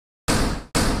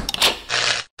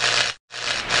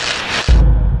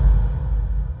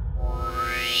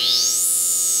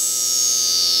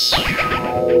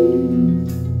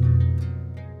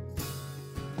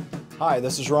Hi,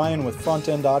 this is Ryan with Front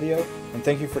End Audio, and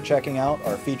thank you for checking out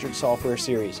our featured software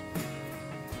series.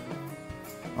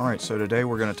 Alright, so today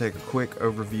we're going to take a quick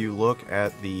overview look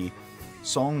at the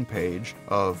song page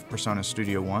of PreSonus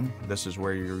Studio One. This is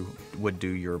where you would do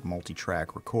your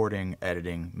multi-track recording,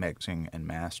 editing, mixing, and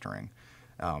mastering.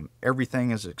 Everything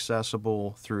is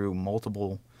accessible through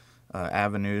multiple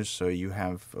avenues, so you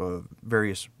have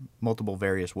multiple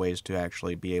various ways to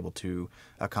actually be able to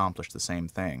accomplish the same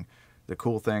thing. The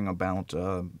cool thing about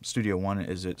Studio One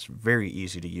is it's very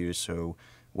easy to use, so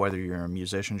whether you're a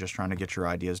musician just trying to get your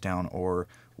ideas down or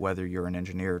whether you're an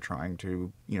engineer trying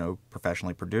to,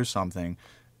 professionally produce something,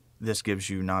 this gives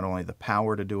you not only the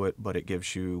power to do it, but it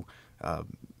gives you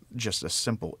just a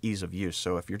simple ease of use.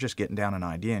 So if you're just getting down an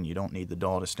idea and you don't need the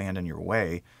DAW to stand in your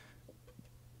way,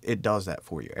 it does that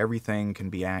for you. Everything can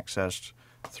be accessed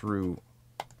through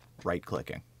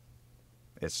right-clicking.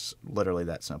 It's literally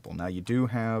that simple. Now you do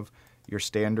have your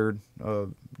standard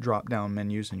drop-down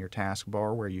menus in your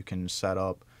taskbar where you can set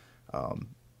up,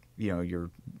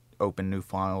 your open new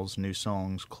files, new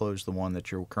songs, close the one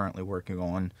that you're currently working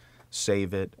on,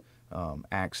 save it,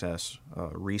 access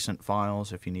recent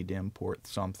files if you need to import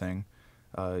something,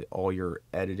 all your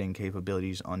editing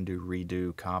capabilities, undo,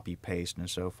 redo, copy, paste, and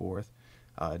so forth,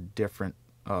 different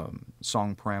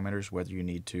song parameters, whether you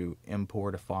need to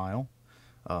import a file,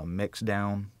 mix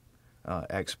down,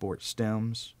 export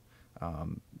stems,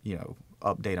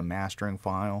 update a mastering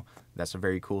file. That's a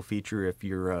very cool feature if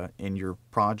you're in your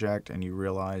project and you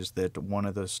realize that one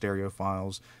of the stereo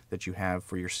files that you have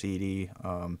for your CD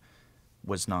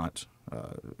was not,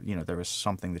 there was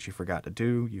something that you forgot to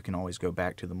do. You can always go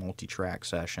back to the multi-track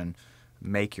session,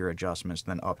 make your adjustments,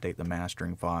 then update the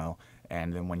mastering file,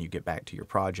 and then when you get back to your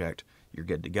project, you're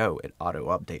good to go. It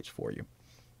auto-updates for you.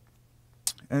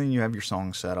 And then you have your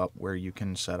song setup where you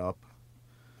can set up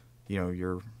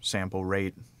your sample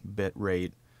rate, bit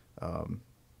rate,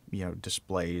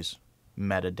 displays,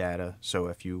 metadata. So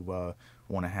if you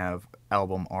want to have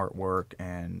album artwork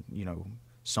and,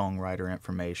 songwriter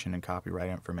information and copyright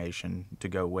information to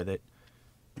go with it,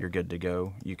 you're good to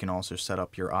go. You can also set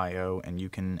up your I/O, and you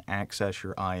can access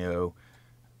your I/O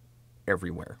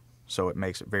everywhere. So it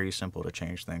makes it very simple to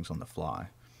change things on the fly.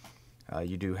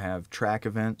 You do have track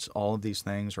events. All of these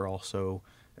things are also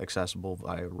accessible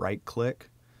via right-click.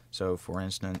 So for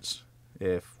instance,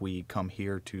 if we come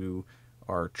here to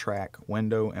our track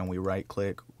window and we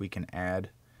right-click, we can add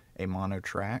a mono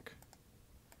track,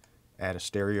 add a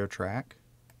stereo track,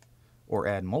 or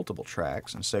add multiple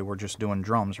tracks, and say we're just doing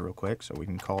drums real quick, so we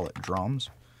can call it drums,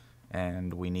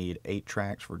 and we need 8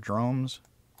 tracks for drums.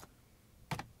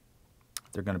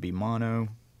 They're going to be mono,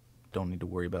 don't need to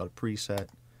worry about a preset.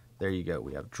 There you go,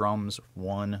 we have drums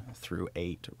 1 through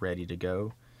 8 ready to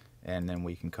go, and then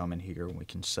we can come in here and we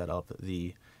can set up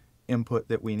the input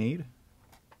that we need,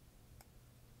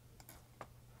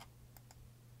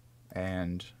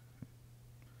 and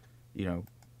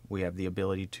we have the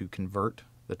ability to convert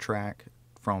the track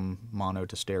from mono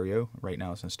to stereo. Right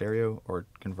now it's in stereo, or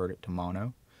convert it to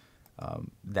mono.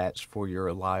 That's for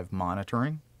your live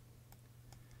monitoring.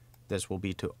 This will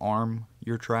be to arm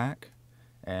your track,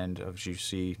 and as you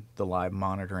see, the live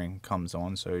monitoring comes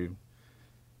on, so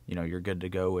you're good to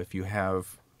go. If you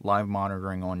have live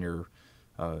monitoring on your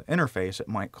interface, it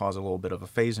might cause a little bit of a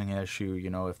phasing issue.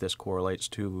 If this correlates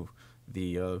to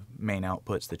the main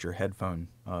outputs that your headphone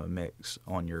mix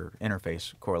on your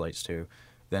interface correlates to,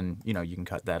 then you can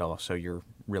cut that off, so you're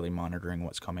really monitoring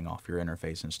what's coming off your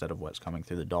interface instead of what's coming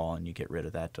through the DAW, and you get rid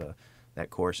of that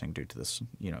chorusing due to this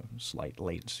slight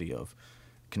latency of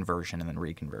conversion and then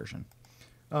reconversion.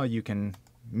 You can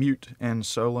mute and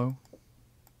solo,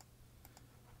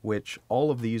 which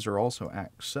all of these are also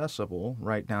accessible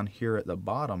right down here at the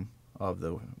bottom of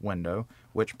the window,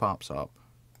 which pops up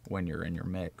when you're in your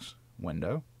mix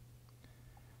window.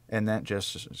 And that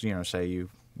just, say you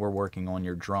were working on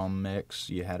your drum mix,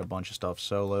 you had a bunch of stuff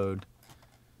soloed,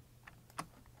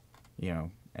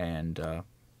 and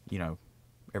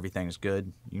everything's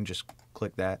good, you can just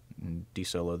click that and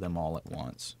desolo them all at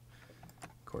once,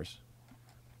 of course.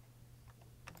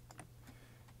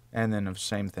 And then the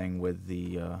same thing with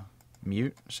the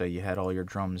mute. Say you had all your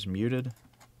drums muted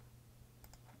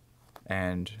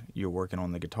and you're working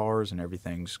on the guitars and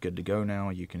everything's good to go now,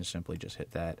 you can simply just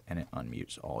hit that and it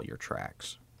unmutes all your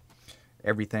tracks.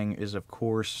 Everything is, of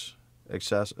course,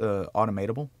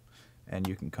 automatable, and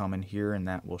you can come in here and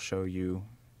that will show you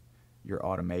your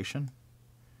automation.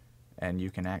 And you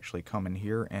can actually come in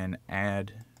here and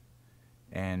add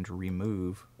and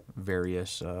remove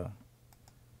various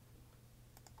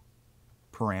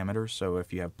parameters. So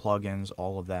if you have plugins,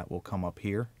 all of that will come up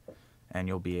here and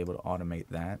you'll be able to automate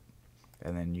that.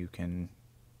 and then you can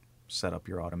set up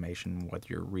your automation, whether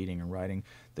you're reading and writing.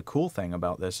 The cool thing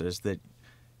about this is that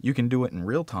you can do it in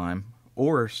real time,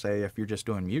 or say if you're just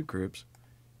doing mute groups,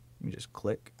 you can just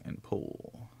click and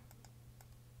pull.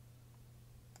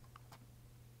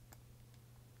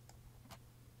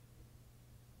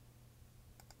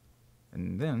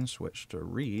 And then switch to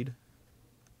read,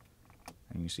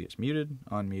 and you see it's muted,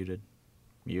 unmuted,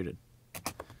 muted.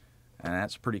 And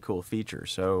that's a pretty cool feature.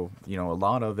 So, you know, a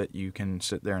lot of it you can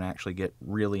sit there and actually get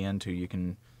really into. You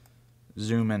can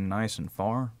zoom in nice and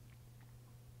far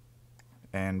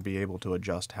and be able to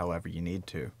adjust however you need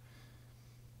to.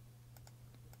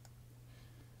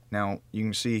 Now, you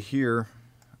can see here,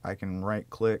 I can right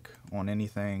click on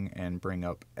anything and bring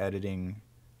up editing,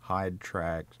 hide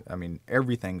track. I mean,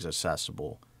 everything's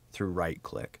accessible through right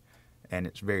click, and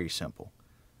it's very simple.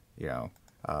 You know,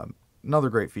 another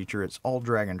great feature, it's all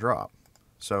drag and drop.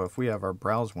 So if we have our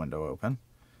browse window open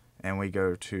and we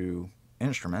go to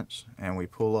instruments and we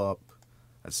pull up,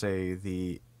 let's say,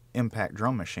 the impact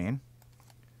drum machine,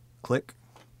 click,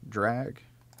 drag,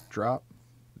 drop,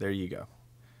 there you go.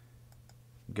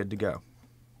 Good to go.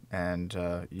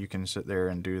 And you can sit there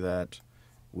and do that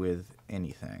with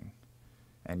anything.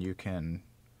 And you can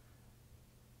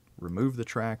remove the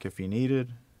track if you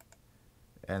needed,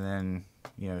 and then,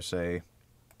 you know, say,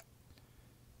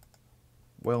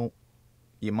 well,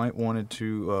 you might wanted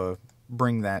to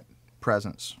bring that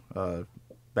presence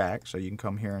back, so you can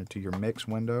come here into your mix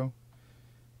window,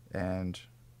 and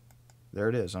there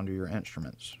it is under your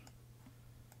instruments,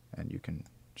 and you can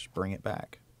just bring it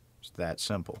back. It's that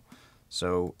simple.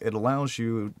 So it allows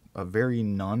you a very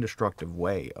non-destructive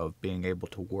way of being able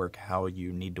to work how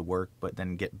you need to work, but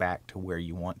then get back to where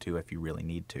you want to if you really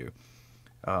need to.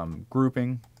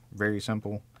 Grouping, very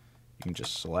simple. You can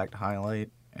just select, highlight,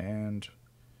 and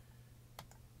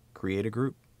create a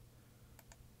group.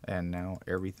 And now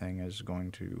everything is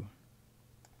going to,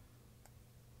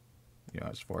 you know,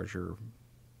 as far as your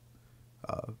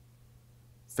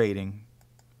fading,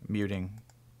 muting,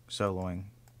 soloing,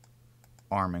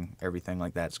 arming, everything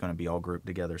like that's going to be all grouped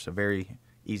together. So very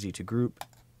easy to group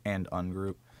and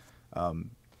ungroup.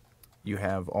 You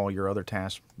have all your other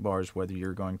task bars, whether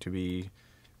you're going to be,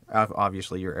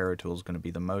 obviously your arrow tool is going to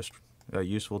be the most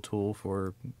useful tool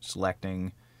for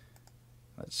selecting.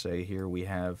 Let's say here we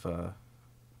have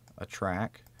a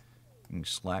track. You can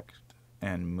select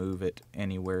and move it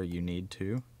anywhere you need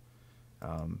to.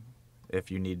 If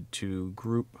you need to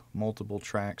group multiple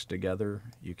tracks together,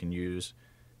 you can use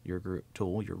your group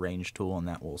tool, your range tool, and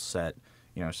that will set,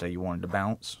 you know, say you wanted to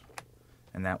bounce,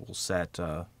 and that will set,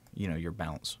 you know, your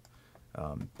bounce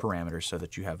parameters so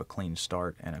that you have a clean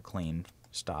start and a clean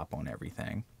stop on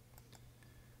everything.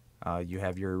 You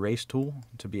have your erase tool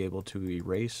to be able to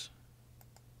erase.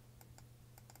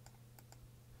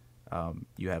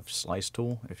 You have slice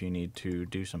tool if you need to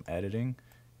do some editing.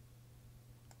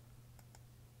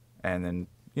 And then,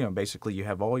 you know, basically you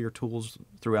have all your tools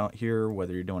throughout here,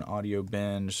 whether you're doing audio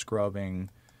binge,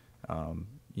 scrubbing,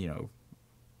 you know,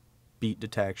 beat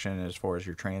detection as far as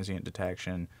your transient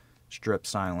detection, strip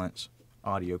silence,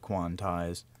 audio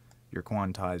quantize, your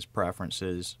quantize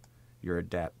preferences, your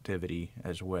adaptivity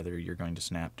as whether you're going to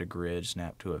snap to grid,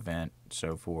 snap to event,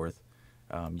 so forth.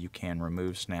 You can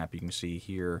remove snap. You can see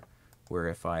here where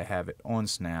if I have it on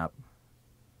snap,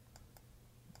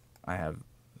 I have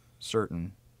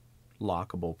certain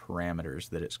lockable parameters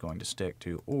that it's going to stick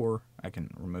to, or I can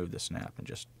remove the snap and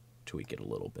just tweak it a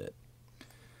little bit.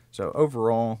 So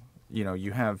overall, you know,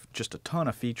 you have just a ton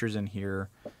of features in here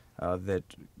that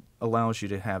allows you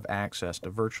to have access to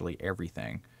virtually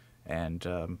everything, and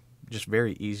just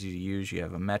very easy to use. You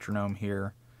have a metronome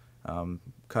here,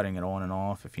 cutting it on and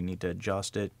off. If you need to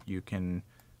adjust it, you can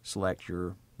select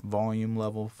your volume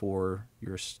level for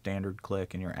your standard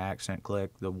click and your accent click,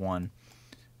 the one.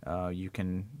 You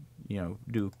can, you know,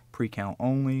 do pre-count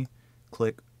only,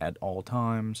 click at all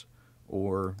times,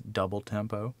 or double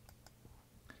tempo.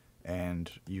 And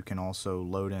you can also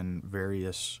load in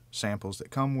various samples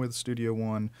that come with Studio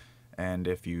One, and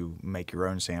if you make your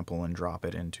own sample and drop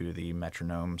it into the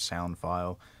metronome sound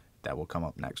file, that will come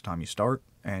up next time you start,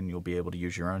 and you'll be able to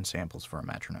use your own samples for a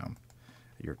metronome.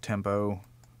 Your tempo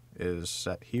is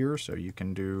set here, so you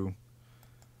can do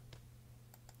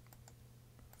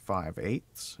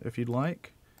 5/8 if you'd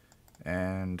like,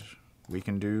 and we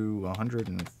can do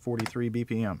 143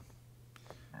 BPM.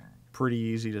 Pretty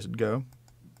easy to go.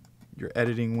 Your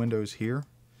editing windows here,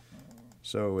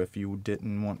 so if you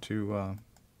didn't want to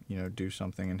you know, do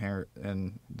something inherent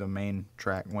in the main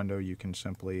track window, you can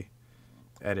simply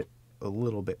edit a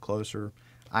little bit closer.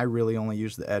 I really only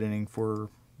use the editing for,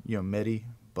 you know, MIDI,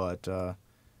 but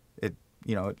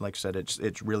you know, like I said,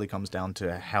 it really comes down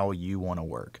to how you want to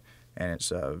work, and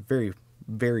it's a very,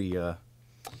 very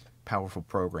powerful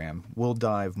program. We'll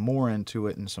dive more into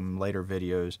it in some later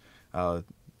videos.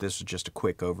 This is just a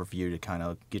quick overview to kind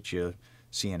of get you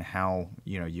seeing how,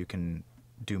 you know, you can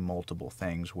do multiple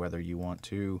things, whether you want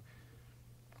to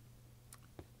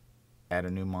add a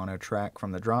new mono track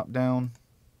from the drop down,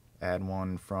 add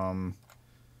one from,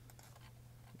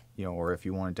 you know, or if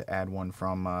you wanted to add one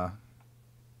from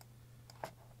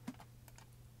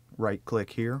right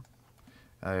click here,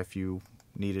 if you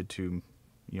needed to,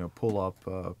 you know, pull up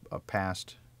a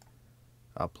past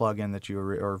plugin that you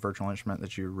or virtual instrument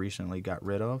that you recently got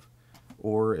rid of,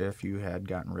 or if you had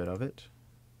gotten rid of it,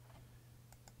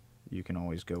 you can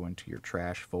always go into your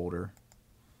trash folder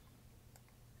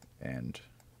and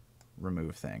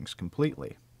remove things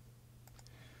completely.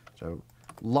 So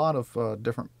a lot of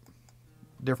different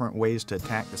ways to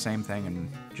attack the same thing,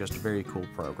 and just a very cool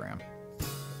program.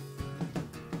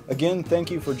 Again,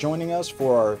 thank you for joining us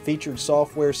for our featured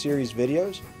software series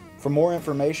videos. For more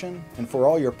information and for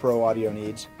all your pro audio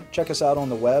needs, check us out on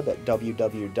the web at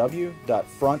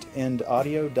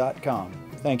www.frontendaudeo.com.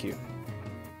 Thank you.